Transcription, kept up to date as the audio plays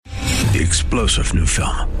the explosive new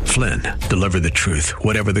film, Flynn, Deliver the Truth,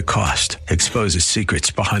 Whatever the Cost, exposes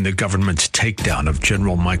secrets behind the government's takedown of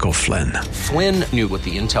General Michael Flynn. Flynn knew what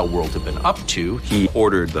the intel world had been up to. He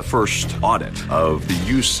ordered the first audit of the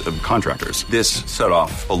use of contractors. This set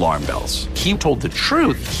off alarm bells. He told the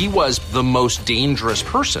truth. He was the most dangerous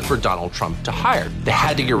person for Donald Trump to hire. They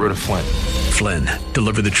had to get rid of Flynn. Flynn,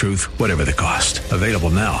 Deliver the Truth, Whatever the Cost. Available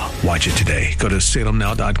now. Watch it today. Go to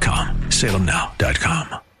salemnow.com.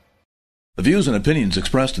 salemnow.com. The views and opinions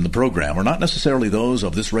expressed in the program are not necessarily those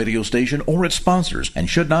of this radio station or its sponsors and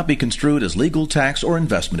should not be construed as legal, tax, or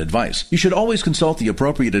investment advice. You should always consult the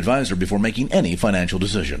appropriate advisor before making any financial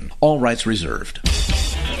decision. All rights reserved.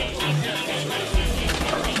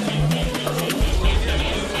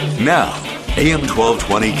 Now, AM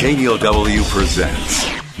 1220 KNELW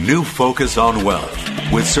presents New Focus on Wealth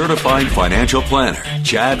with certified financial planner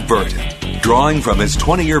Chad Burton, drawing from his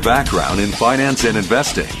 20-year background in finance and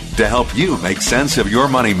investing to help you make sense of your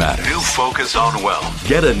money matters. New Focus on Wealth.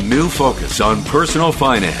 Get a new focus on personal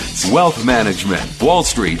finance, wealth management, Wall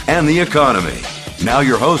Street, and the economy. Now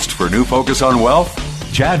your host for New Focus on Wealth,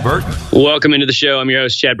 Chad Burton. Welcome into the show. I'm your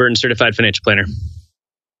host, Chad Burton, certified financial planner. If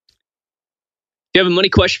you have a money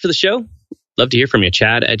question for the show, love to hear from you.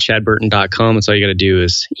 Chad@chadburton.com. That's all you got to do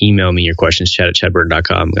is email me your questions,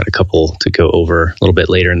 chad@chadburton.com. Got a couple to go over a little bit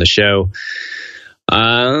later in the show.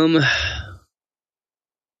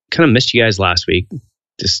 Kind of missed you guys last week.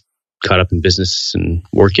 Just caught up in business and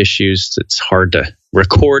work issues. It's hard to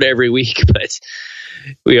record every week, but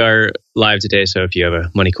we are live today. So if you have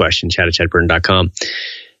a money question, chad@chadburton.com.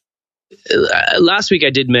 Last week I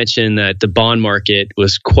did mention that the bond market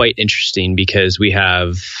was quite interesting because we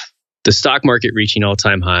have the stock market reaching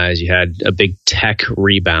all-time highs. You had a big tech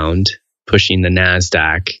rebound pushing the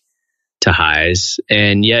NASDAQ to highs,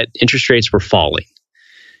 and yet interest rates were falling.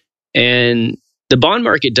 And the bond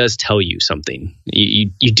market does tell you something.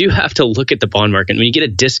 You do have to look at the bond market. When you get a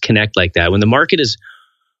disconnect like that, when the market is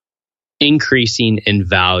increasing in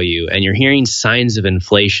value and you're hearing signs of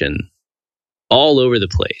inflation all over the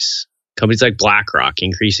place, companies like BlackRock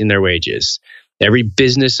increasing their wages, every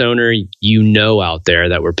business owner out there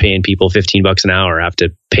that we're paying people $15 an hour have to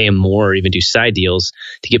pay them more or even do side deals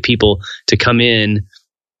to get people to come in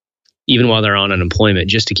even while they're on unemployment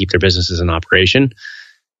just to keep their businesses in operation.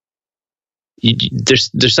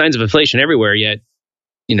 There's signs of inflation everywhere, yet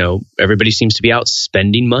everybody seems to be out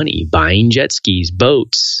spending money, buying jet skis,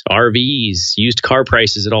 boats, RVs, used car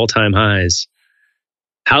prices at all-time highs,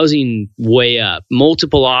 housing way up,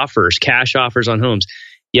 multiple offers, cash offers on homes,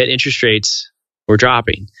 yet interest rates were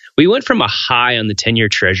dropping. We went from a high on the 10-year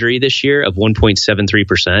Treasury this year of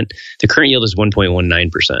 1.73%. The current yield is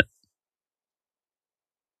 1.19%.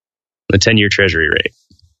 The 10-year Treasury rate.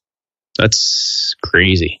 That's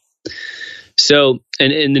crazy. So,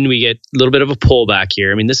 and then we get a little bit of a pullback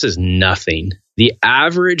here. I mean, this is nothing. The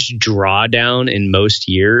average drawdown in most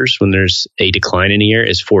years when there's a decline in a year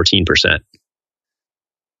is 14%.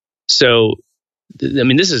 So, I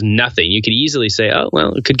mean, this is nothing. You could easily say, oh,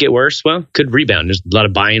 well, it could get worse. Well, it could rebound. There's a lot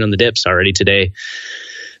of buying on the dips already today.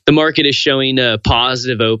 The market is showing a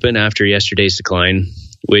positive open after yesterday's decline,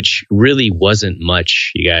 which really wasn't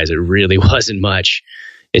much, you guys. It really wasn't much.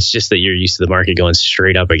 It's just that you're used to the market going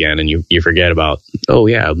straight up again and you forget about, oh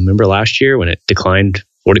yeah, remember last year when it declined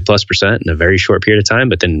 40+% in a very short period of time,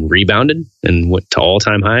 but then rebounded and went to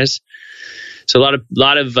all-time highs. So a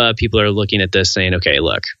lot of people are looking at this saying, okay,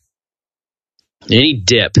 look, any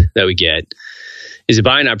dip that we get is a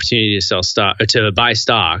buying opportunity to buy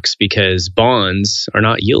stocks because bonds are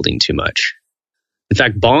not yielding too much. In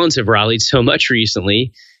fact, bonds have rallied so much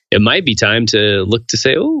recently, it might be time to look to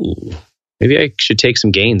say, oh, maybe I should take some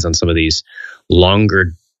gains on some of these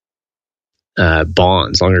longer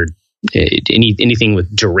bonds, anything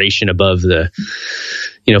with duration above the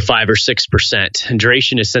 5 or 6%. And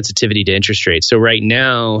duration is sensitivity to interest rates. So right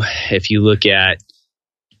now, if you look at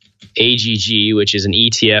AGG, which is an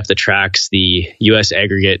ETF that tracks the U.S.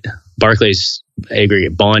 Barclays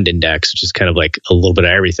aggregate bond index, which is kind of like a little bit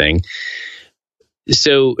of everything.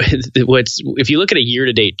 So if you look at a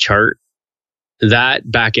year-to-date chart, that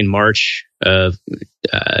back in March of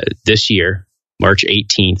this year, March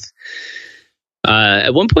 18th,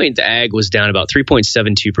 at one point the ag was down about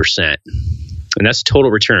 3.72%. And that's total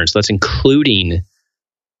return. So that's including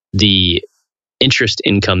the interest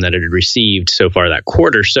income that it had received so far that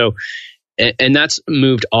quarter. So, and that's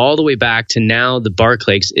moved all the way back to now the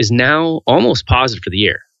Barclays is now almost positive for the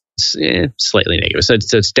year. It's slightly negative. So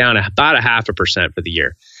it's down about 0.5% for the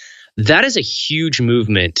year. That is a huge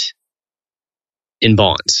movement in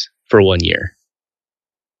bonds for 1 year.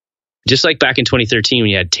 Just like back in 2013 when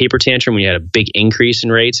you had taper tantrum, when you had a big increase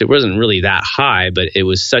in rates, it wasn't really that high, but it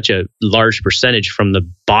was such a large percentage from the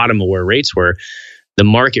bottom of where rates were, the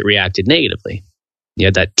market reacted negatively. You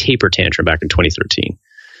had that taper tantrum back in 2013.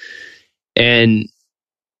 And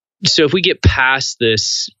so if we get past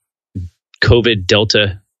this COVID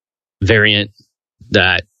Delta variant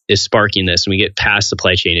that is sparking this, and we get past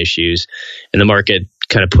supply chain issues and the market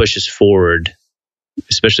kind of pushes forward,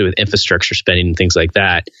 especially with infrastructure spending and things like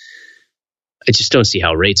that, I just don't see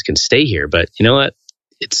how rates can stay here. But you know what?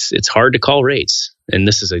 It's hard to call rates. And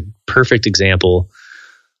this is a perfect example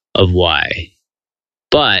of why.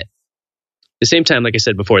 But at the same time, like I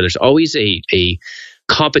said before, there's always a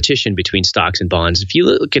competition between stocks and bonds. If you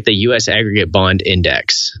look at the U.S. Aggregate Bond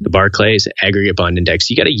Index, the Barclays Aggregate Bond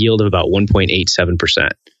Index, you got a yield of about 1.87%.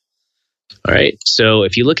 All right. So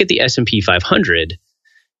if you look at the S&P 500,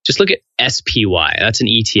 just look at SPY. That's an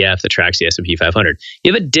ETF that tracks the S&P 500.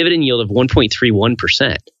 You have a dividend yield of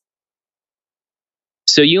 1.31%.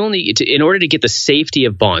 So you only, in order to get the safety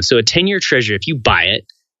of bonds, so a 10-year treasury, if you buy it,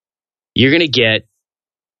 you're going to get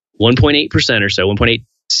 1.8% or so,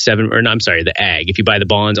 1.87, or no, I'm sorry, the AG. If you buy the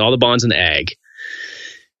bonds, all the bonds in the AG,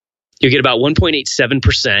 you'll get about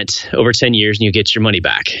 1.87% over 10 years and you'll get your money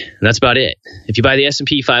back. And that's about it. If you buy the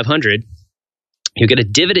S&P 500, you'll get a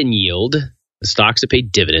dividend yield, the stocks that pay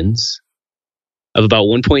dividends, of about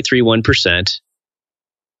 1.31%,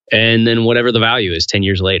 and then whatever the value is 10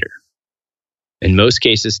 years later. In most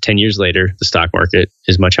cases, 10 years later, the stock market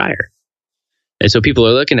is much higher. And so people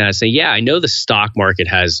are looking at it and say, yeah, I know the stock market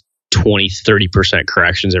has 20, 30%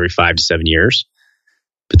 corrections every 5 to 7 years,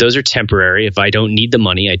 but those are temporary. If I don't need the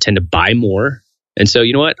money, I tend to buy more. And so,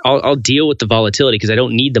 you know what? I'll deal with the volatility because I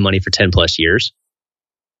don't need the money for 10 plus years.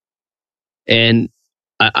 And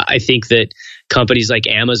I think that companies like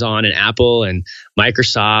Amazon and Apple and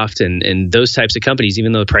Microsoft and those types of companies,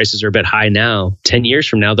 even though the prices are a bit high now, 10 years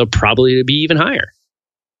from now, they'll probably be even higher.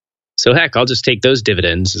 So heck, I'll just take those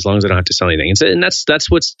dividends as long as I don't have to sell anything. And that's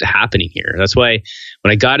what's happening here. That's why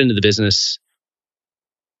when I got into the business,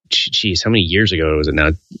 geez, how many years ago was it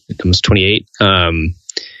now? Almost 28.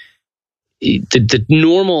 The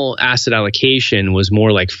normal asset allocation was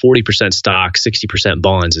more like 40% stock, 60%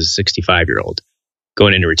 bonds as a 65-year-old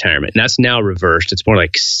going into retirement. And that's now reversed. It's more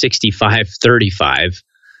like 65-35,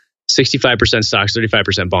 65% stocks,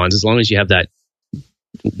 35% bonds, as long as you have that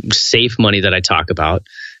safe money that I talk about.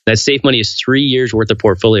 That safe money is 3 years worth of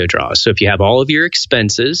portfolio draws. So if you have all of your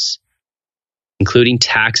expenses, including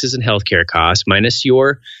taxes and healthcare costs, minus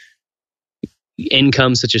your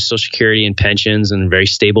income such as Social Security and pensions and very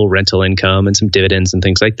stable rental income and some dividends and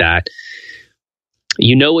things like that,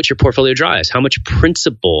 you know what your portfolio draw is, how much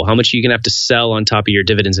principal, how much you're going to have to sell on top of your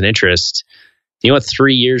dividends and interest. You want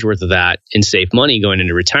 3 years worth of that in safe money going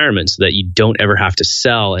into retirement so that you don't ever have to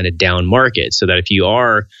sell in a down market. So that if you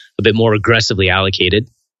are a bit more aggressively allocated,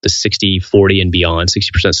 the 60-40 and beyond,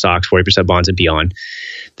 60% stocks, 40% bonds and beyond,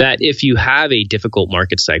 that if you have a difficult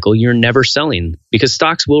market cycle, you're never selling because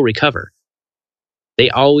stocks will recover. They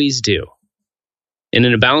always do. And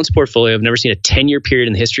in a balanced portfolio, I've never seen a 10-year period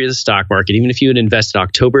in the history of the stock market, even if you had invested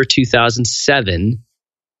October 2007,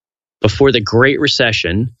 before the Great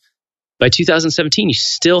Recession, by 2017, you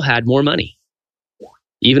still had more money,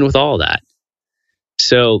 even with all that.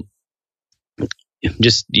 So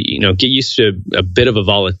just, get used to a bit of a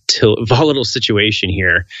volatile situation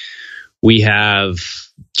here. We have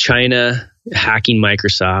China hacking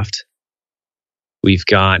Microsoft. We've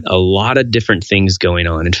got a lot of different things going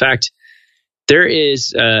on. In fact, there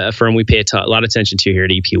is a firm we pay a lot of attention to here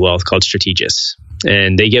at EP Wealth called Strategis,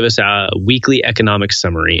 and they give us a weekly economic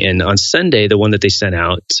summary. And on Sunday, the one that they sent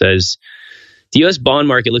out says, the U.S. bond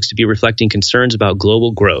market looks to be reflecting concerns about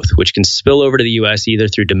global growth, which can spill over to the U.S. either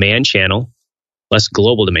through demand channel, less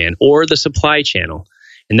global demand, or the supply channel.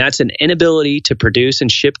 And that's an inability to produce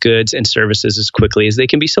and ship goods and services as quickly as they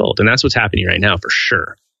can be sold. And that's what's happening right now for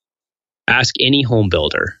sure. Ask any home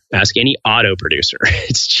builder, ask any auto producer.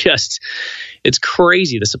 It's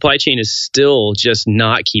crazy. The supply chain is still just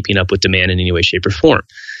not keeping up with demand in any way, shape, or form.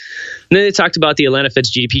 And then they talked about the Atlanta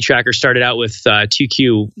Fed's GDP tracker started out with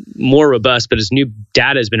 2Q more robust, but as new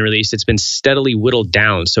data has been released, it's been steadily whittled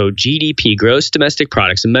down. So GDP, gross domestic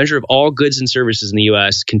products, a measure of all goods and services in the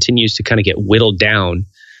U.S., continues to kind of get whittled down.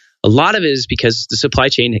 A lot of it is because the supply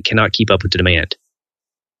chain cannot keep up with the demand.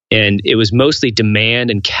 And it was mostly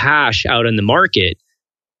demand and cash out in the market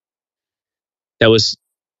that was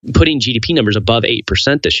putting GDP numbers above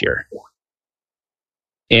 8% this year.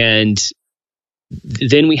 And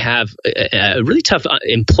then we have a really tough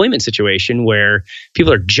employment situation where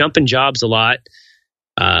people are jumping jobs a lot.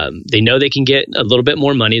 They know they can get a little bit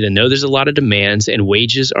more money. They know there's a lot of demands, and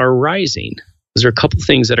wages are rising. Those are a couple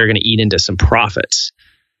things that are going to eat into some profits.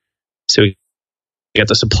 So we got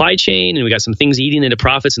the supply chain, and we got some things eating into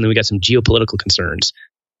profits, and then we got some geopolitical concerns.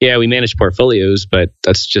 Yeah, we manage portfolios, but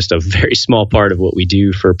that's just a very small part of what we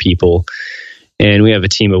do for people. And we have a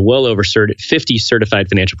team of well over 50 certified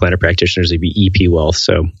financial planner practitioners at EP Wealth.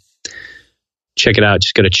 So check it out.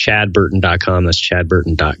 Just go to chadburton.com. That's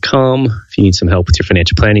chadburton.com. If you need some help with your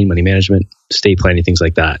financial planning, money management, estate planning, things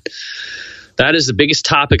like that. That is the biggest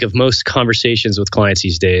topic of most conversations with clients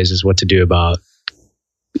these days, is what to do about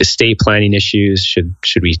estate planning issues.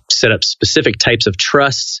 Should we set up specific types of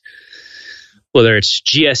trusts, whether it's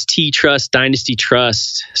GST trust, dynasty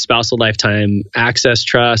trust, spousal lifetime access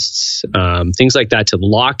trusts, things like that, to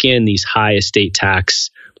lock in these high estate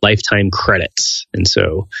tax lifetime credits. And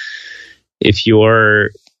so if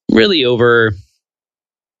you're really over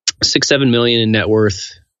 6-7 million in net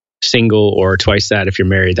worth, single, or twice that if you're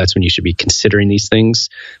married, that's when you should be considering these things.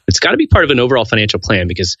 It's got to be part of an overall financial plan,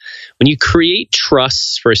 because when you create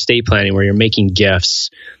trusts for estate planning where you're making gifts,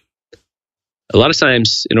 a lot of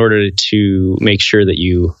times in order to make sure that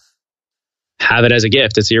you have it as a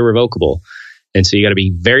gift, it's irrevocable. And so you got to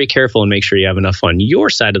be very careful and make sure you have enough on your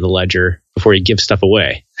side of the ledger before you give stuff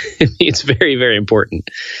away. It's very, very important.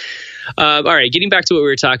 All right, getting back to what we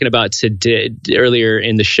were talking about earlier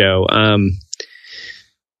in the show.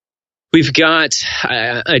 We've got,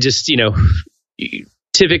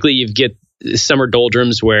 typically you get summer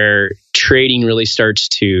doldrums where trading really starts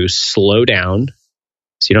to slow down.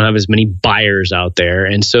 So you don't have as many buyers out there.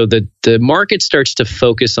 And so the market starts to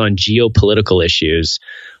focus on geopolitical issues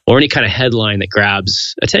or any kind of headline that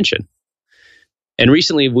grabs attention. And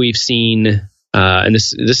recently we've seen, and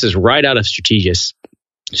this is right out of Strategas,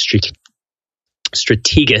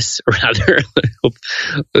 rather. I hope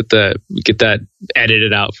that we get that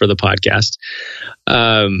edited out for the podcast.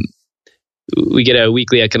 We get a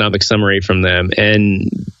weekly economic summary from them.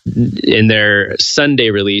 And in their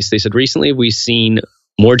Sunday release, they said, recently we've seen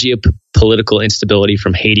more geopolitical instability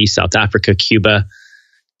from Haiti, South Africa, Cuba.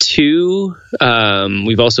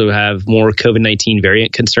 We've also have more COVID-19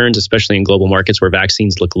 variant concerns, especially in global markets where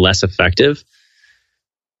vaccines look less effective.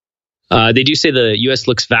 They do say the U.S.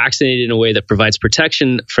 looks vaccinated in a way that provides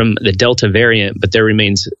protection from the Delta variant, but there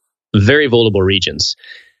remains very vulnerable regions.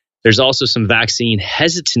 There's also some vaccine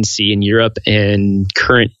hesitancy in Europe and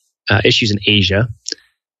current issues in Asia.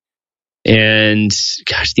 And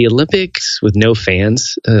gosh, the Olympics with no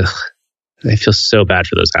fans, I feel so bad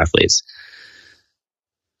for those athletes.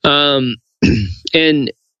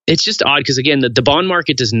 And it's just odd because, again, the bond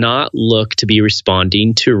market does not look to be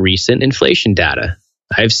responding to recent inflation data.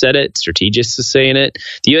 I've said it. Strategists is saying it.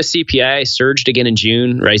 The US CPI surged again in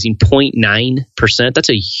June, rising 0.9%. That's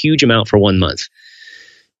a huge amount for 1 month.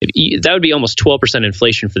 That would be almost 12%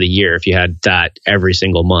 inflation for the year if you had that every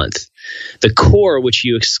single month. The core, which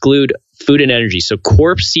you exclude food and energy, so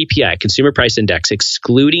core CPI, Consumer Price Index,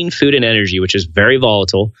 excluding food and energy, which is very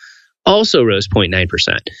volatile, also rose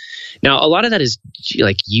 0.9%. Now, a lot of that is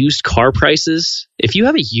like used car prices. If you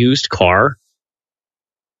have a used car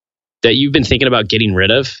that you've been thinking about getting rid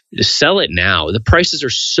of, sell it now. The prices are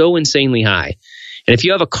so insanely high. And if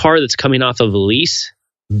you have a car that's coming off of a lease,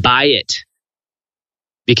 buy it,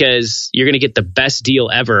 because you're going to get the best deal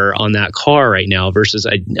ever on that car right now versus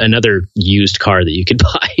another used car that you could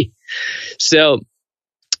buy. So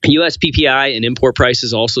US PPI and import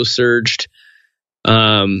prices also surged.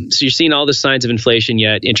 So you're seeing all the signs of inflation,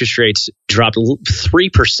 yet interest rates dropped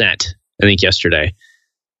 3%, I think, yesterday.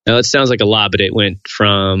 Now, that sounds like a lot, but it went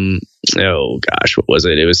from, what was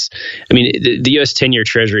it? It was, the U.S. 10-year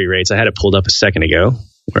Treasury rates, I had it pulled up a second ago.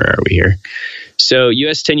 Where are we here? So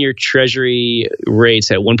U.S. 10-year Treasury rates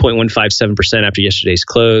at 1.157% after yesterday's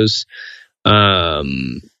close. So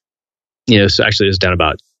actually it was down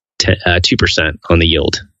about 2% on the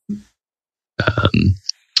yield.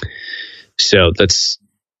 So that's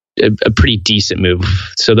a pretty decent move.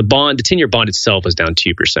 So the 10-year bond itself was down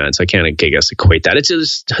 2%. So I can't, I guess, equate that. It's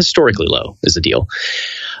just historically low is the deal.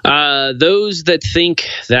 Those that think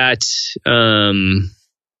that,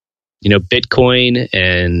 Bitcoin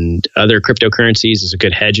and other cryptocurrencies is a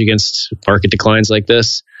good hedge against market declines like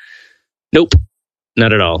this. Nope,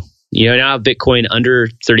 not at all. Now Bitcoin under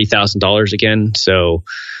 $30,000 again. So,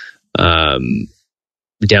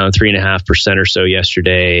 down 3.5% or so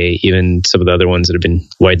yesterday. Even some of the other ones that have been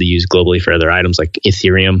widely used globally for other items like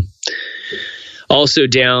Ethereum. Also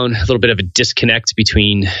down, a little bit of a disconnect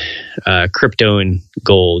between crypto and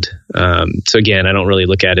gold. So again, I don't really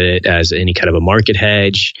look at it as any kind of a market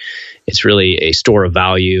hedge. It's really a store of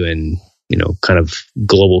value, and kind of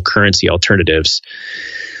global currency alternatives.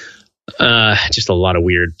 Just a lot of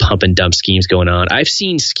weird pump and dump schemes going on. I've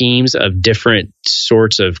seen schemes of different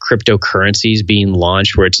sorts of cryptocurrencies being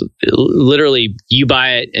launched where it's literally you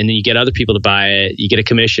buy it and then you get other people to buy it. You get a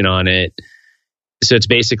commission on it. So it's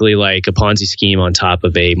basically like a Ponzi scheme on top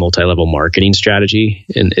of a multi-level marketing strategy.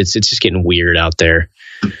 And it's just getting weird out there.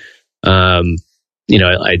 I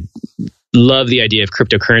love the idea of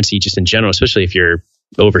cryptocurrency just in general, especially if you're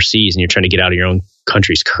overseas and you're trying to get out of your own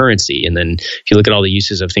country's currency. And then if you look at all the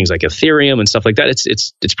uses of things like Ethereum and stuff like that,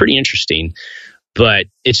 it's pretty interesting, but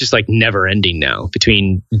it's just like never ending now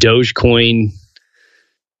between Dogecoin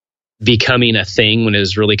becoming a thing when it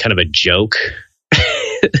was really kind of a joke.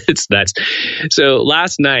 It's nuts. So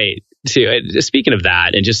last night, speaking of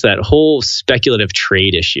that and just that whole speculative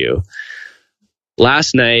trade issue,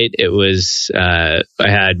 last night it was, I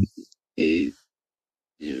had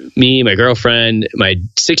me, my girlfriend, my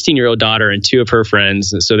 16-year-old daughter, and two of her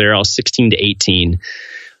friends. And so they're all 16 to 18.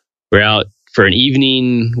 We're out for an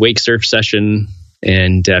evening wake surf session.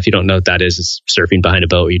 And if you don't know what that is, it's surfing behind a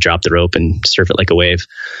boat where you drop the rope and surf it like a wave.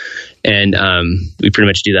 And we pretty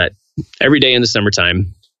much do that every day in the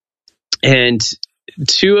summertime. And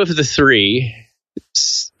two of the three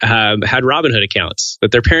had Robinhood accounts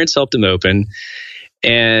that their parents helped them open.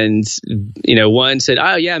 And, one said,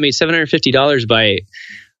 oh, yeah, I made $750 by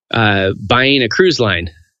buying a cruise line.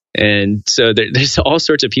 And so there's all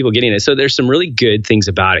sorts of people getting it. So there's some really good things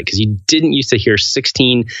about it because you didn't used to hear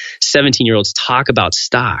 16, 17-year-olds talk about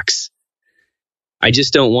stocks. I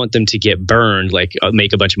just don't want them to get burned, like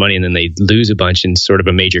make a bunch of money and then they lose a bunch in sort of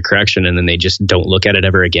a major correction and then they just don't look at it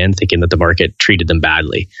ever again, thinking that the market treated them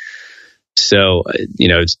badly. So,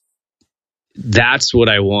 that's what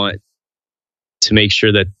I want to make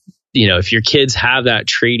sure that, if your kids have that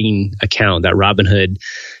trading account, that Robinhood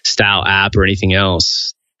style app or anything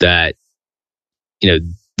else, that,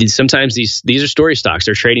 sometimes these are story stocks,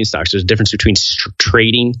 they're trading stocks. There's a difference between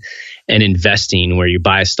trading and investing, where you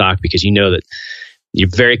buy a stock because you know that you're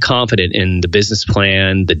very confident in the business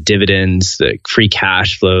plan, the dividends, the free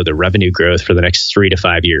cash flow, the revenue growth for the next 3 to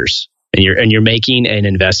 5 years. And you're making an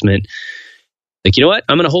investment. Like, you know what?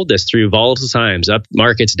 I'm going to hold this through volatile times, up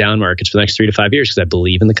markets, down markets for the next 3 to 5 years because I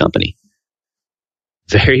believe in the company.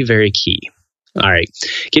 Very, very key. All right.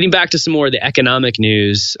 Getting back to some more of the economic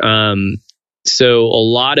news. So a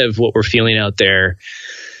lot of what we're feeling out there,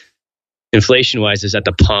 inflation-wise, is at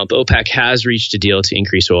the pump. OPEC has reached a deal to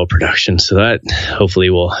increase oil production. So that hopefully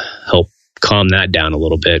will help calm that down a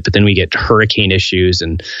little bit. But then we get hurricane issues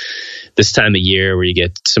and this time of year where you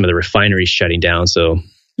get some of the refineries shutting down.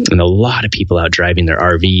 And a lot of people out driving their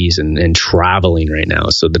RVs and traveling right now.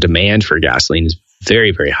 So the demand for gasoline is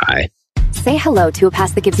very, very high. Say hello to a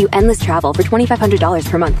pass that gives you endless travel for $2,500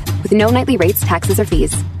 per month with no nightly rates, taxes, or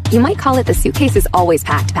fees. You might call it the suitcase is always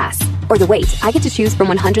packed pass, or the wait, I get to choose from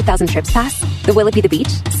 100,000 trips pass, the will it be the beach,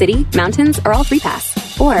 city, mountains, or all three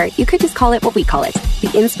pass. Or you could just call it what we call it, the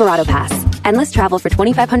Inspirato Pass. Endless travel for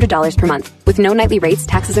 $2,500 per month with no nightly rates,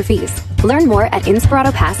 taxes, or fees. Learn more at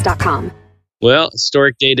InspiratoPass.com. Well,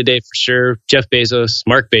 historic day today for sure. Jeff Bezos,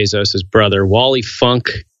 Mark Bezos, his brother, Wally Funk,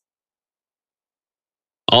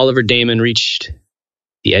 Oliver Damon reached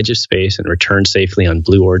the edge of space and returned safely on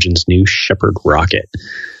Blue Origin's New Shepard rocket.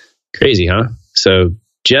 Crazy, huh? So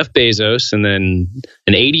Jeff Bezos and then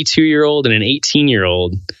an 82-year-old and an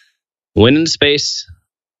 18-year-old went into space,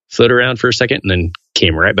 floated around for a second, and then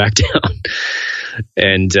came right back down.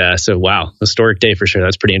 And so, wow, historic day for sure.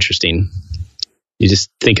 That's pretty interesting. You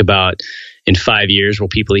just think about in 5 years, will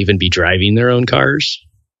people even be driving their own cars?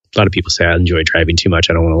 A lot of people say, I enjoy driving too much.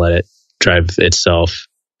 I don't want to let it drive itself.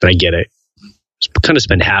 But I get it. Just kind of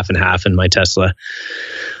spend half and half in my Tesla,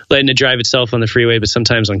 letting it drive itself on the freeway. But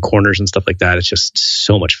sometimes on corners and stuff like that, it's just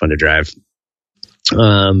so much fun to drive.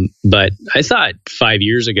 But I thought 5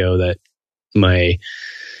 years ago that my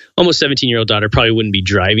almost 17-year-old daughter probably wouldn't be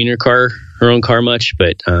driving her own car much.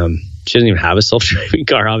 But she doesn't even have a self-driving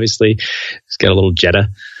car, obviously. She's got a little Jetta.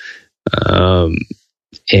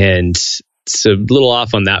 And it's a little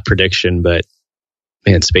off on that prediction, but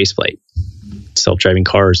man, spaceflight, self-driving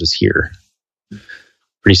cars is here.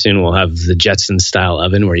 Pretty soon we'll have the Jetson style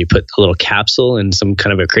oven where you put a little capsule in some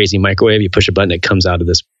kind of a crazy microwave. You push a button, it comes out of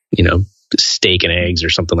this, steak and eggs or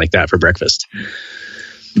something like that for breakfast.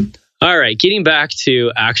 All right, getting back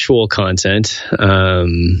to actual content.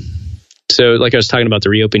 So like I was talking about, the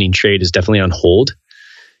reopening trade is definitely on hold.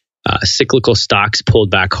 Cyclical stocks pulled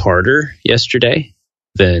back harder yesterday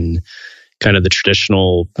than kind of the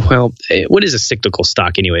traditional, what is a cyclical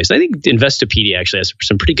stock anyways? I think Investopedia actually has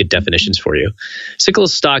some pretty good definitions for you. Cyclical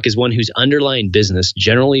stock is one whose underlying business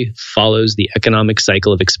generally follows the economic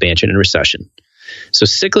cycle of expansion and recession. So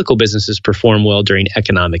cyclical businesses perform well during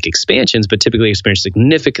economic expansions, but typically experience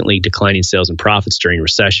significantly declining sales and profits during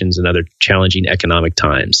recessions and other challenging economic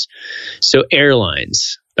times. So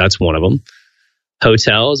airlines, that's one of them.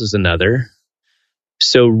 Hotels is another.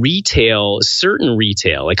 So retail, certain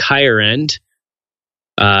retail, like higher end,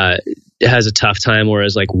 has a tough time,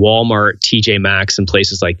 whereas like Walmart, TJ Maxx, and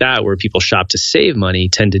places like that where people shop to save money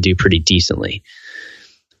tend to do pretty decently.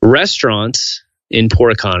 Restaurants in poor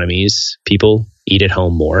economies, people eat at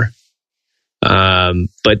home more.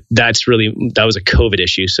 But that was a COVID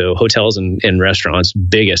issue. So hotels and restaurants,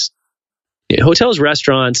 biggest. Hotels,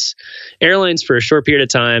 restaurants, airlines for a short period of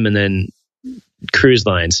time, and then cruise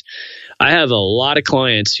lines. I have a lot of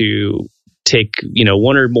clients who take,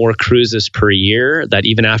 one or more cruises per year that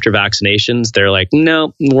even after vaccinations, they're like,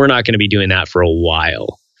 no, we're not going to be doing that for a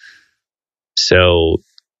while. So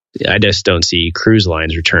I just don't see cruise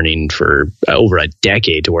lines returning for over a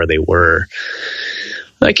decade to where they were.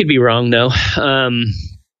 I could be wrong though.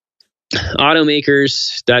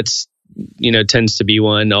 Automakers, that's, tends to be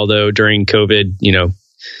one, although during COVID,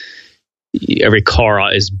 every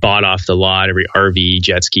car is bought off the lot, every RV,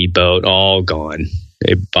 jet ski, boat, all gone.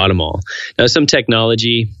 They bought them all. Now, some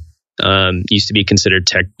technology used to be considered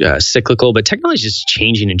cyclical, but technology is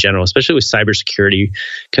changing in general, especially with cybersecurity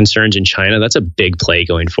concerns in China. That's a big play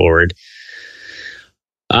going forward.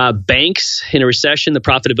 Banks, in a recession, the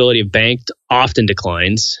profitability of banks often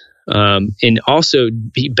declines. And also,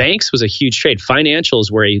 banks was a huge trade. Financials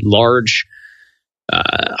were a large,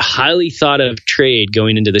 highly thought of trade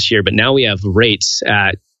going into this year, but now we have rates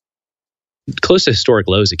at close to historic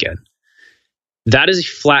lows again. That is a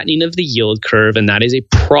flattening of the yield curve, and that is a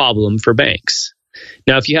problem for banks.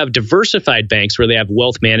 Now, if you have diversified banks where they have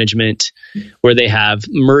wealth management, where they have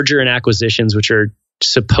merger and acquisitions, which are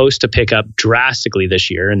supposed to pick up drastically this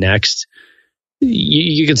year and next,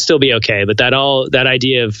 you can still be okay. But that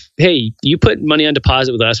idea of, hey, you put money on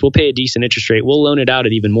deposit with us, we'll pay a decent interest rate, we'll loan it out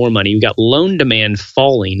at even more money. We got loan demand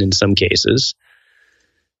falling in some cases,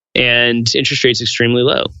 and interest rates extremely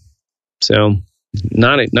low. So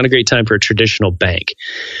not a great time for a traditional bank.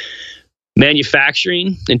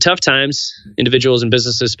 Manufacturing, in tough times, individuals and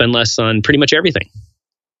businesses spend less on pretty much everything.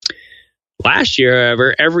 Last year,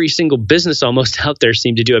 however, every single business almost out there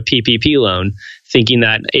seemed to do a PPP loan, thinking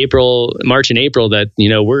that March and April, that,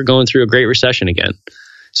 we're going through a great recession again.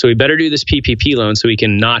 So we better do this PPP loan so we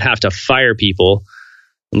can not have to fire people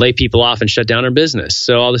and lay people off and shut down our business.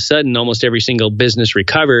 So all of a sudden, almost every single business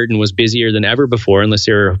recovered and was busier than ever before, unless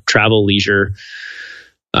they were travel, leisure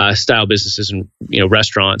style businesses and,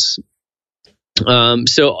 restaurants.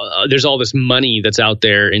 So there's all this money that's out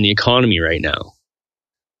there in the economy right now.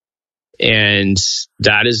 And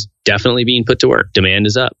that is definitely being put to work. Demand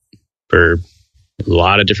is up for a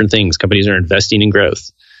lot of different things. Companies are investing in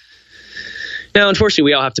growth. Now,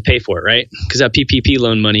 unfortunately, we all have to pay for it, right? Because that PPP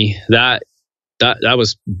loan money, that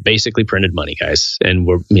was basically printed money, guys. And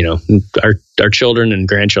we're, our children and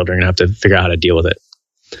grandchildren are going to have to figure out how to deal with it.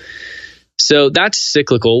 So that's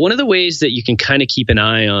cyclical. One of the ways that you can kind of keep an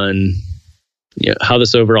eye on how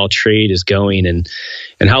this overall trade is going and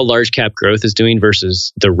how large cap growth is doing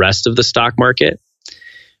versus the rest of the stock market.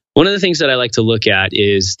 One of the things that I like to look at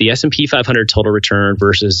is the S&P 500 total return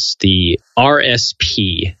versus the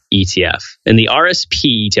RSP ETF. And the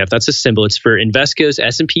RSP ETF, that's a symbol. It's for Invesco's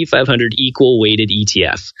S&P 500 equal weighted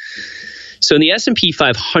ETF. So in the S&P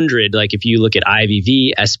 500, like if you look at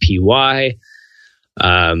IVV, SPY,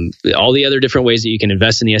 all the other different ways that you can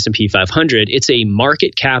invest in the S&P 500, it's a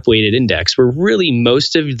market cap weighted index where really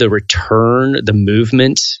most of the return, the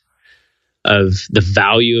movement of the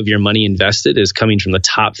value of your money invested is coming from the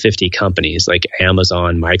top 50 companies like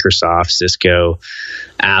Amazon, Microsoft, Cisco,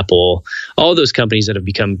 Apple, all those companies that have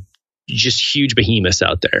become just huge behemoths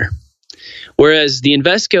out there. Whereas the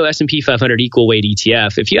Invesco S&P 500 equal weight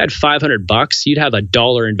ETF, if you had $500, you'd have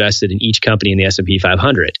 $1 invested in each company in the S&P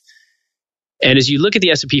 500. And as you look at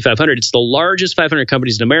the S&P 500, it's the largest 500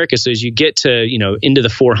 companies in America. So as you get to, into the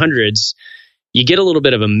 400s, you get a little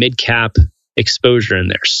bit of a mid-cap exposure in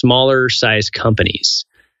there, smaller size companies.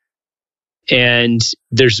 And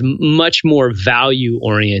there's much more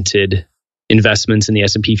value-oriented investments in the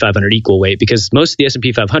S&P 500 equal weight because most of the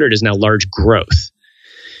S&P 500 is now large growth.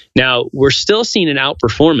 Now, we're still seeing an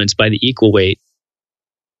outperformance by the equal weight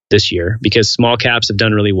this year because small caps have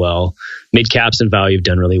done really well, mid caps and value have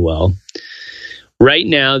done really well. Right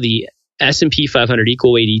now, the S&P 500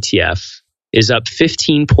 equal weight ETF is up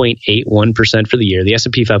 15.81% for the year. The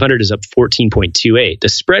S&P 500 is up 14.28%. The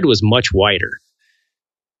spread was much wider.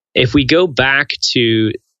 If we go back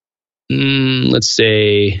to, let's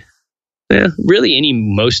say, really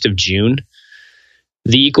most of June,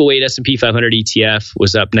 the equal weight S&P 500 ETF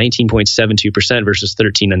was up 19.72% versus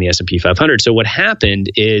 13% on the S&P 500. So what happened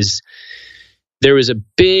is there was a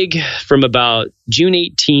big, from about June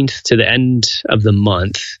 18th to the end of the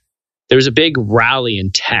month, there was a big rally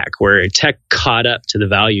in tech where tech caught up to the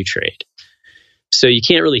value trade. So you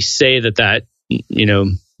can't really say that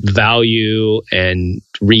value and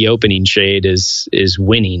reopening trade is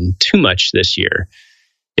winning too much this year.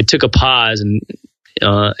 It took a pause and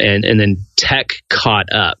then tech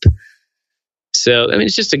caught up. So,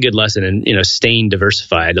 it's just a good lesson in, staying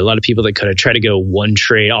diversified. A lot of people that could have tried to go one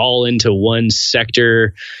trade all into one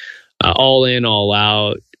sector, all in, all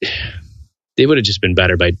out, they would have just been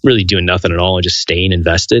better by really doing nothing at all and just staying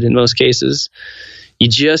invested in most cases. You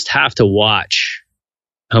just have to watch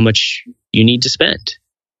how much you need to spend.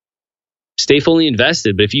 Stay fully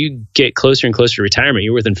invested. But if you get closer and closer to retirement,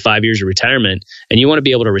 you're within 5 years of retirement, and you want to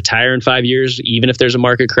be able to retire in 5 years, even if there's a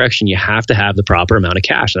market correction, you have to have the proper amount of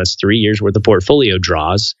cash. And that's 3 years worth of portfolio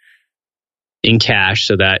draws in cash,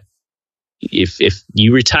 so that if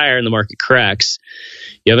you retire and the market corrects,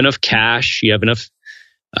 you have enough cash, you have enough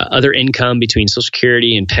other income between Social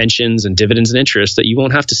Security and pensions and dividends and interest that you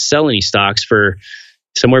won't have to sell any stocks for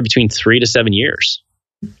somewhere between 3 to 7 years.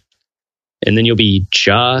 And then you'll be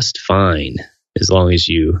just fine as long as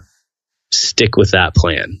you stick with that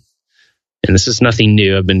plan. And this is nothing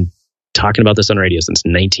new. I've been talking about this on radio since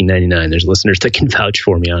 1999. There's listeners that can vouch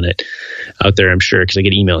for me on it out there, I'm sure, because I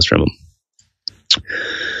get emails from them.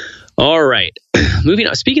 All right. Moving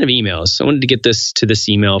on. Speaking of emails, I wanted to get to this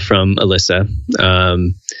email from Alyssa.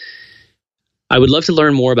 I would love to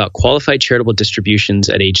learn more about qualified charitable distributions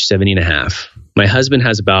at age 70 and a half. My husband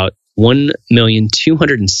has about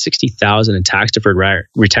 $1,260,000 in tax-deferred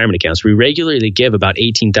retirement accounts. We regularly give about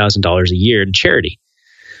 $18,000 a year to charity.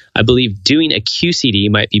 I believe doing a QCD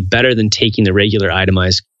might be better than taking the regular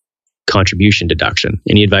itemized contribution deduction.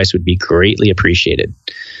 Any advice would be greatly appreciated.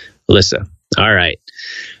 Alyssa. All right.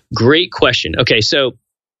 Great question. Okay, so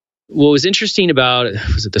what was interesting about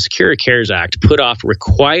the Secure Cares Act put off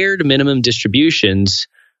required minimum distributions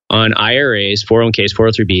on IRAs, 401ks,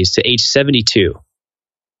 403bs to age 72.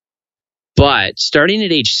 But starting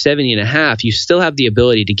at age 70 and a half, you still have the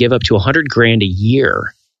ability to give up to $100,000 a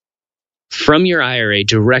year from your IRA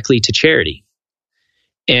directly to charity.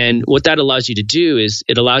 And what that allows you to do is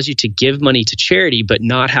it allows you to give money to charity, but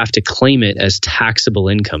not have to claim it as taxable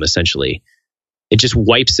income, essentially. It just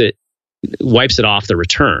wipes it off the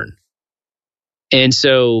return. And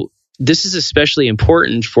so this is especially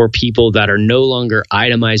important for people that are no longer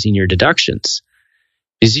itemizing your deductions.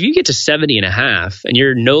 Because if you get to 70 and a half and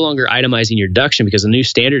you're no longer itemizing your deduction because the new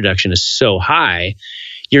standard deduction is so high,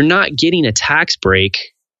 you're not getting a tax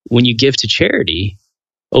break when you give to charity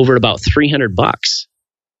over about $300.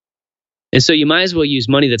 And so you might as well use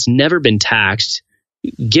money that's never been taxed,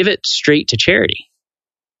 give it straight to charity.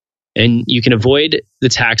 And you can avoid the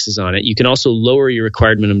taxes on it. You can also lower your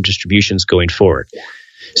required minimum distributions going forward.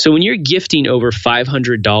 So when you're gifting over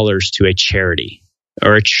 $500 to a charity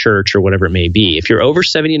or a church or whatever it may be, if you're over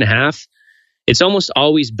 70 and a half, it's almost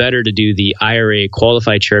always better to do the IRA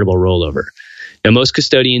qualified charitable rollover. Now, most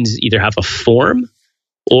custodians either have a form,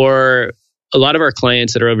 or a lot of our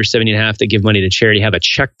clients that are over 70 and a half that give money to charity have a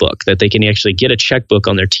checkbook that they can actually get a checkbook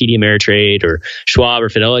on their TD Ameritrade or Schwab or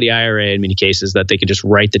Fidelity IRA in many cases that they can just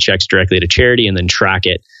write the checks directly to charity and then track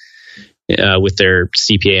it with their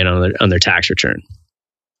CPA and on their tax return.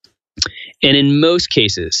 And in most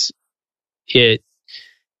cases,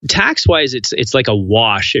 tax-wise, it's like a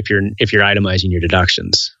wash if you're itemizing your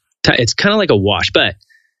deductions. It's kind of like a wash, but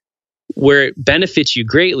where it benefits you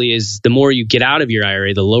greatly is the more you get out of your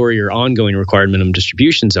IRA, the lower your ongoing required minimum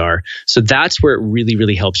distributions are. So that's where it really,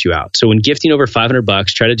 really helps you out. So when gifting over $500,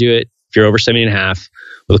 try to do it if you're over 70 and a half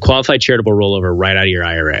with a qualified charitable rollover right out of your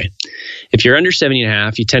IRA. If you're under 70 and a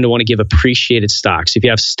half, you tend to want to give appreciated stocks. If you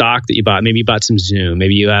have stock that you bought, maybe you bought some Zoom,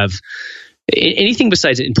 maybe you have anything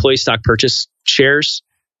besides employee stock purchase shares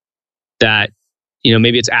that,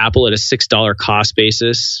 maybe it's Apple at a $6 cost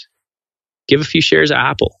basis, give a few shares of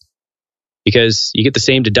Apple. Because you get the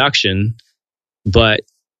same deduction, but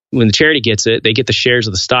when the charity gets it, they get the shares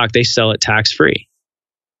of the stock, they sell it tax-free.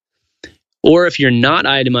 Or if you're not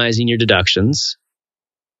itemizing your deductions,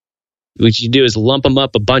 what you do is lump them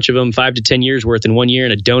up, a bunch of them, 5 to 10 years worth in 1 year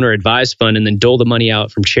in a donor advised fund, and then dole the money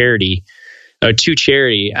out from charity or to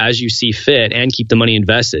charity as you see fit and keep the money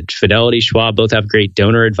invested. Fidelity, Schwab both have great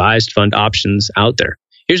donor advised fund options out there.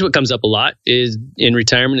 Here's what comes up a lot is in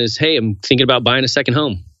retirement is, hey, I'm thinking about buying a second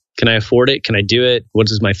home. Can I afford it? Can I do it? What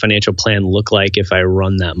does my financial plan look like if I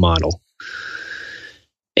run that model?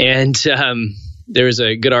 And there was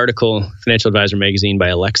a good article, Financial Advisor magazine, by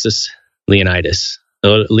Alexis Leonidas.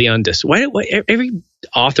 Why every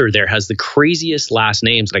author there has the craziest last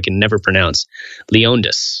names that I can never pronounce.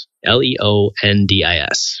 Leondis,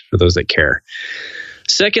 Leondis, for those that care.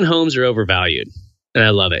 Second homes are overvalued, and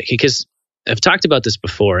I love it because I've talked about this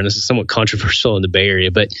before, and this is somewhat controversial in the Bay Area,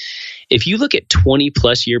 but if you look at 20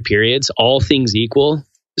 plus year periods, all things equal,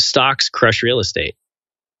 stocks crush real estate.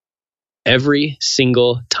 Every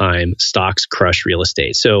single time stocks crush real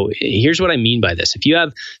estate. So here's what I mean by this. If you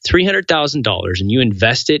have $300,000 and you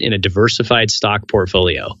invest it in a diversified stock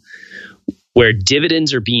portfolio where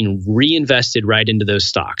dividends are being reinvested right into those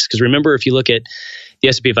stocks, because remember, if you look at the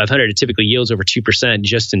S&P 500, it typically yields over 2%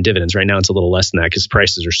 just in dividends. Right now, it's a little less than that because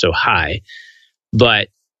prices are so high. But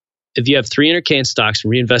if you have $300K in stocks and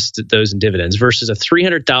reinvested those in dividends versus a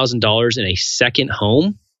 $300,000 in a second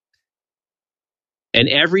home, and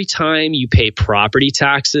every time you pay property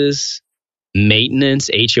taxes, maintenance,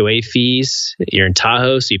 HOA fees, you're in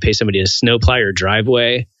Tahoe, so you pay somebody to snowplow your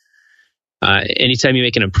driveway. Anytime you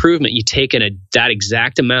make an improvement, you take that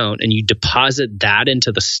exact amount and you deposit that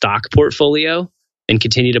into the stock portfolio and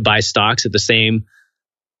continue to buy stocks at the same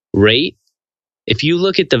rate. If you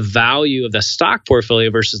look at the value of the stock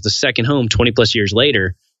portfolio versus the second home 20 plus years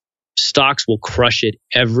later, stocks will crush it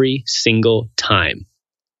every single time.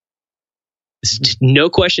 No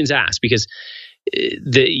questions asked, because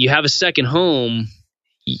you have a second home,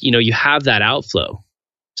 you have that outflow,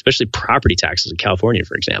 especially property taxes in California,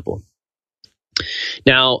 for example.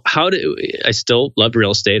 Now, I still love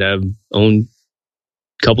real estate. I've owned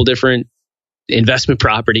a couple different investment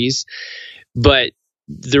properties, but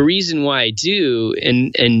the reason why I do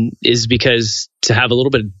and is because to have a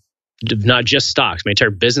little bit of not just stocks, my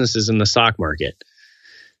entire business is in the stock market.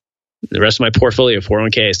 The rest of my portfolio,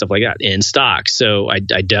 401k, stuff like that, in stocks. So I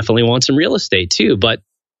definitely want some real estate too. But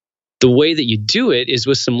the way that you do it is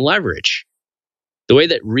with some leverage. The way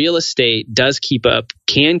that real estate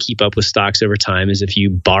can keep up with stocks over time is if you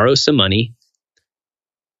borrow some money,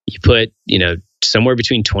 you put, somewhere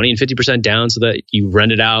between 20 and 50% down so that you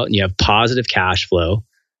rent it out and you have positive cash flow,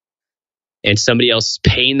 and somebody else is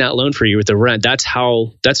paying that loan for you with the rent.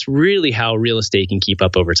 That's really how real estate can keep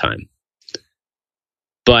up over time.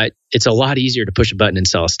 But it's a lot easier to push a button and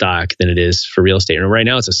sell a stock than it is for real estate. And right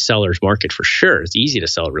now it's a seller's market for sure. It's easy to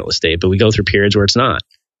sell real estate, but we go through periods where it's not.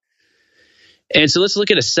 And so let's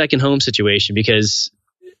look at a second home situation, because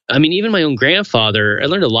even my own grandfather, I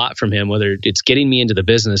learned a lot from him, whether it's getting me into the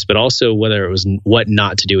business, but also whether it was what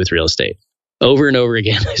not to do with real estate. Over and over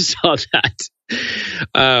again, I saw that.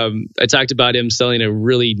 I talked about him selling a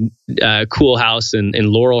really cool house in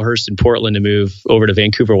Laurelhurst in Portland to move over to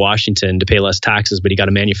Vancouver, Washington to pay less taxes, but he got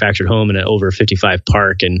a manufactured home in an over 55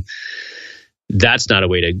 park. And that's not a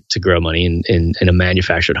way to grow money in a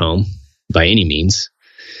manufactured home by any means.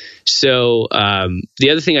 So the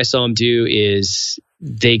other thing I saw him do is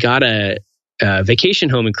they got a vacation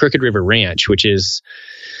home in Crooked River Ranch, which is,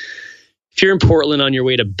 if you're in Portland on your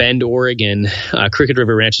way to Bend, Oregon, Crooked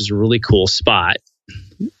River Ranch is a really cool spot.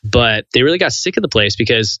 But they really got sick of the place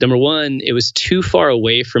because, number one, it was too far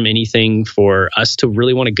away from anything for us to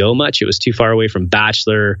really want to go much. It was too far away from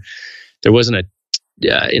Bachelor. There wasn't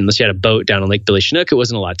unless you had a boat down on Lake Billy Chinook, it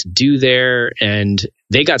wasn't a lot to do there. And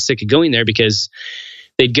they got sick of going there because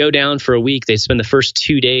they'd go down for a week. They'd spend the first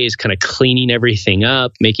 2 days kind of cleaning everything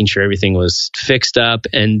up, making sure everything was fixed up.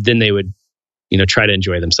 And then they would, try to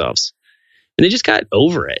enjoy themselves. And they just got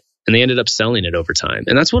over it, and they ended up selling it over time.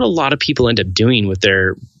 And that's what a lot of people end up doing with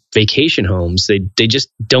their vacation homes. They just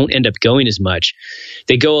don't end up going as much.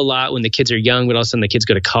 They go a lot when the kids are young, but all of a sudden the kids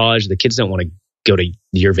go to college. The kids don't want to go to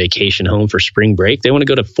your vacation home for spring break. They want to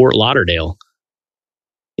go to Fort Lauderdale.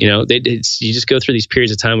 You just go through these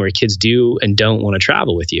periods of time where kids do and don't want to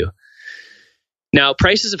travel with you. Now,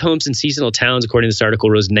 prices of homes in seasonal towns, according to this article,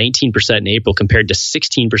 rose 19% in April compared to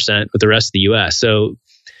 16% with the rest of the U.S. So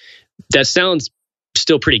that sounds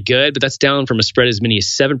still pretty good, but that's down from a spread as many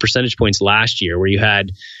as 7 percentage points last year, where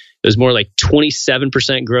it was more like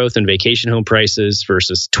 27% growth in vacation home prices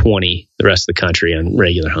versus 20% the rest of the country on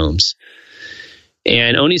regular homes.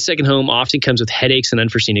 And owning a second home often comes with headaches and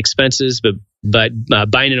unforeseen expenses, but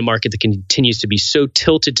buying in a market that continues to be so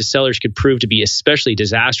tilted to sellers could prove to be especially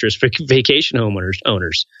disastrous for vacation home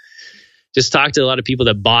owners. Just talked to a lot of people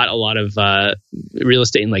that bought a lot of real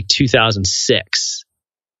estate in like 2006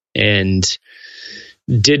 and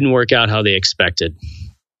didn't work out how they expected.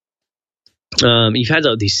 You've had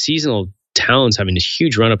these seasonal towns having this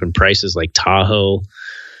huge run up in prices like Tahoe,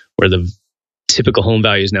 where the typical home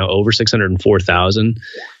value is now over $604,000.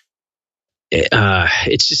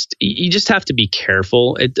 It's just, you just have to be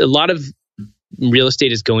careful. A lot of real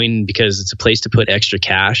estate is going because it's a place to put extra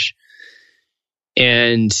cash.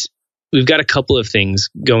 And we've got a couple of things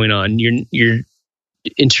going on. You're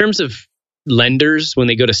in terms of lenders, when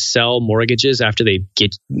they go to sell mortgages after they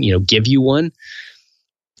give you one,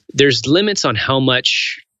 there's limits on how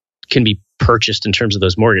much can be purchased in terms of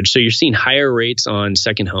those mortgages. So you're seeing higher rates on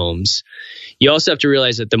second homes. You also have to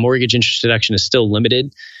realize that the mortgage interest deduction is still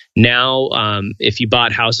limited. Now, if you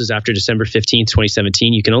bought houses after December 15th,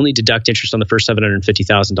 2017, you can only deduct interest on the first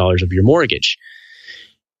 $750,000 of your mortgage.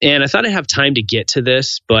 And I thought I'd have time to get to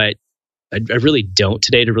this, but I really don't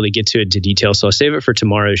today to really get to it into detail. So I'll save it for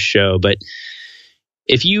tomorrow's show. But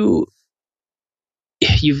if you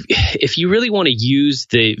really want to use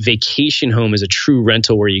the vacation home as a true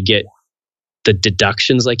rental where you get the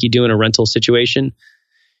deductions like you do in a rental situation,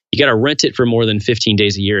 you got to rent it for more than 15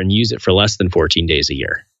 days a year and use it for less than 14 days a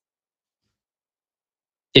year.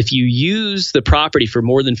 If you use the property for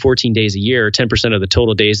more than 14 days a year, 10% of the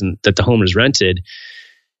total days that the home is rented,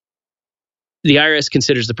 the IRS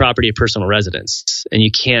considers the property a personal residence and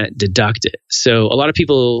you can't deduct it. So a lot of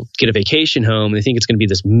people get a vacation home and they think it's going to be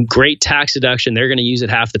this great tax deduction. They're going to use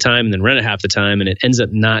it half the time and then rent it half the time, and it ends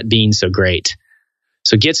up not being so great.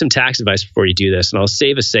 So get some tax advice before you do this. And I'll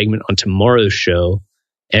save a segment on tomorrow's show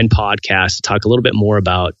and podcast to talk a little bit more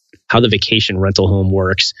about how the vacation rental home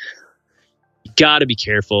works. You got to be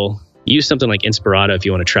careful. Use something like Inspirato if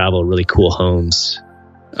you want to travel really cool homes.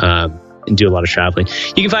 And do a lot of traveling.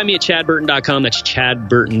 You can find me at chadburton.com. That's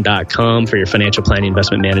chadburton.com for your financial planning,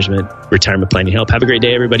 investment management, retirement planning help. Have a great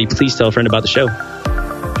day, everybody. Please tell a friend about the show.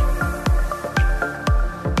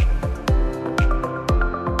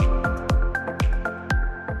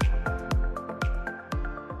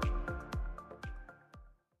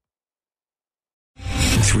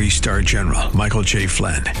 Three-star General Michael J.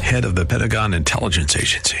 Flynn, head of the Pentagon Intelligence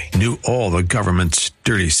Agency, knew all the government's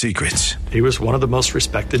dirty secrets. He was one of the most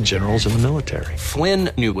respected generals in the military. Flynn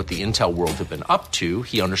knew what the intel world had been up to.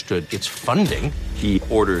 He understood its funding. He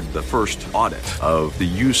ordered the first audit of the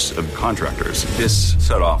use of contractors. This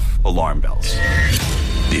set off alarm bells.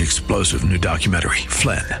 The explosive new documentary,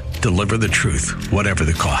 Flynn, Deliver the Truth, Whatever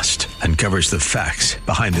the Cost, uncovers the facts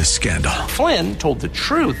behind this scandal. Flynn told the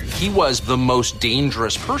truth. He was the most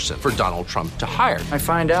dangerous person for Donald Trump to hire. I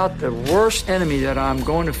find out the worst enemy that I'm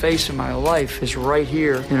going to face in my life is right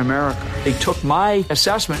here in America. They took my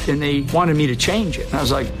assessment and they wanted me to change it. And I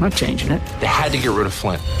was like, I'm not changing it. They had to get rid of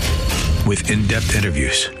Flynn. With in-depth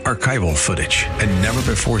interviews, archival footage, and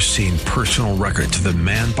never-before-seen personal records of the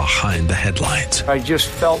man behind the headlines. I just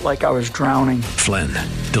felt like I was drowning. Flynn,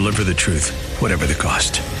 Deliver the Truth, Whatever the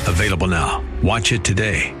Cost. Available now. Watch it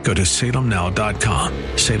today. Go to salemnow.com.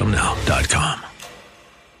 salemnow.com.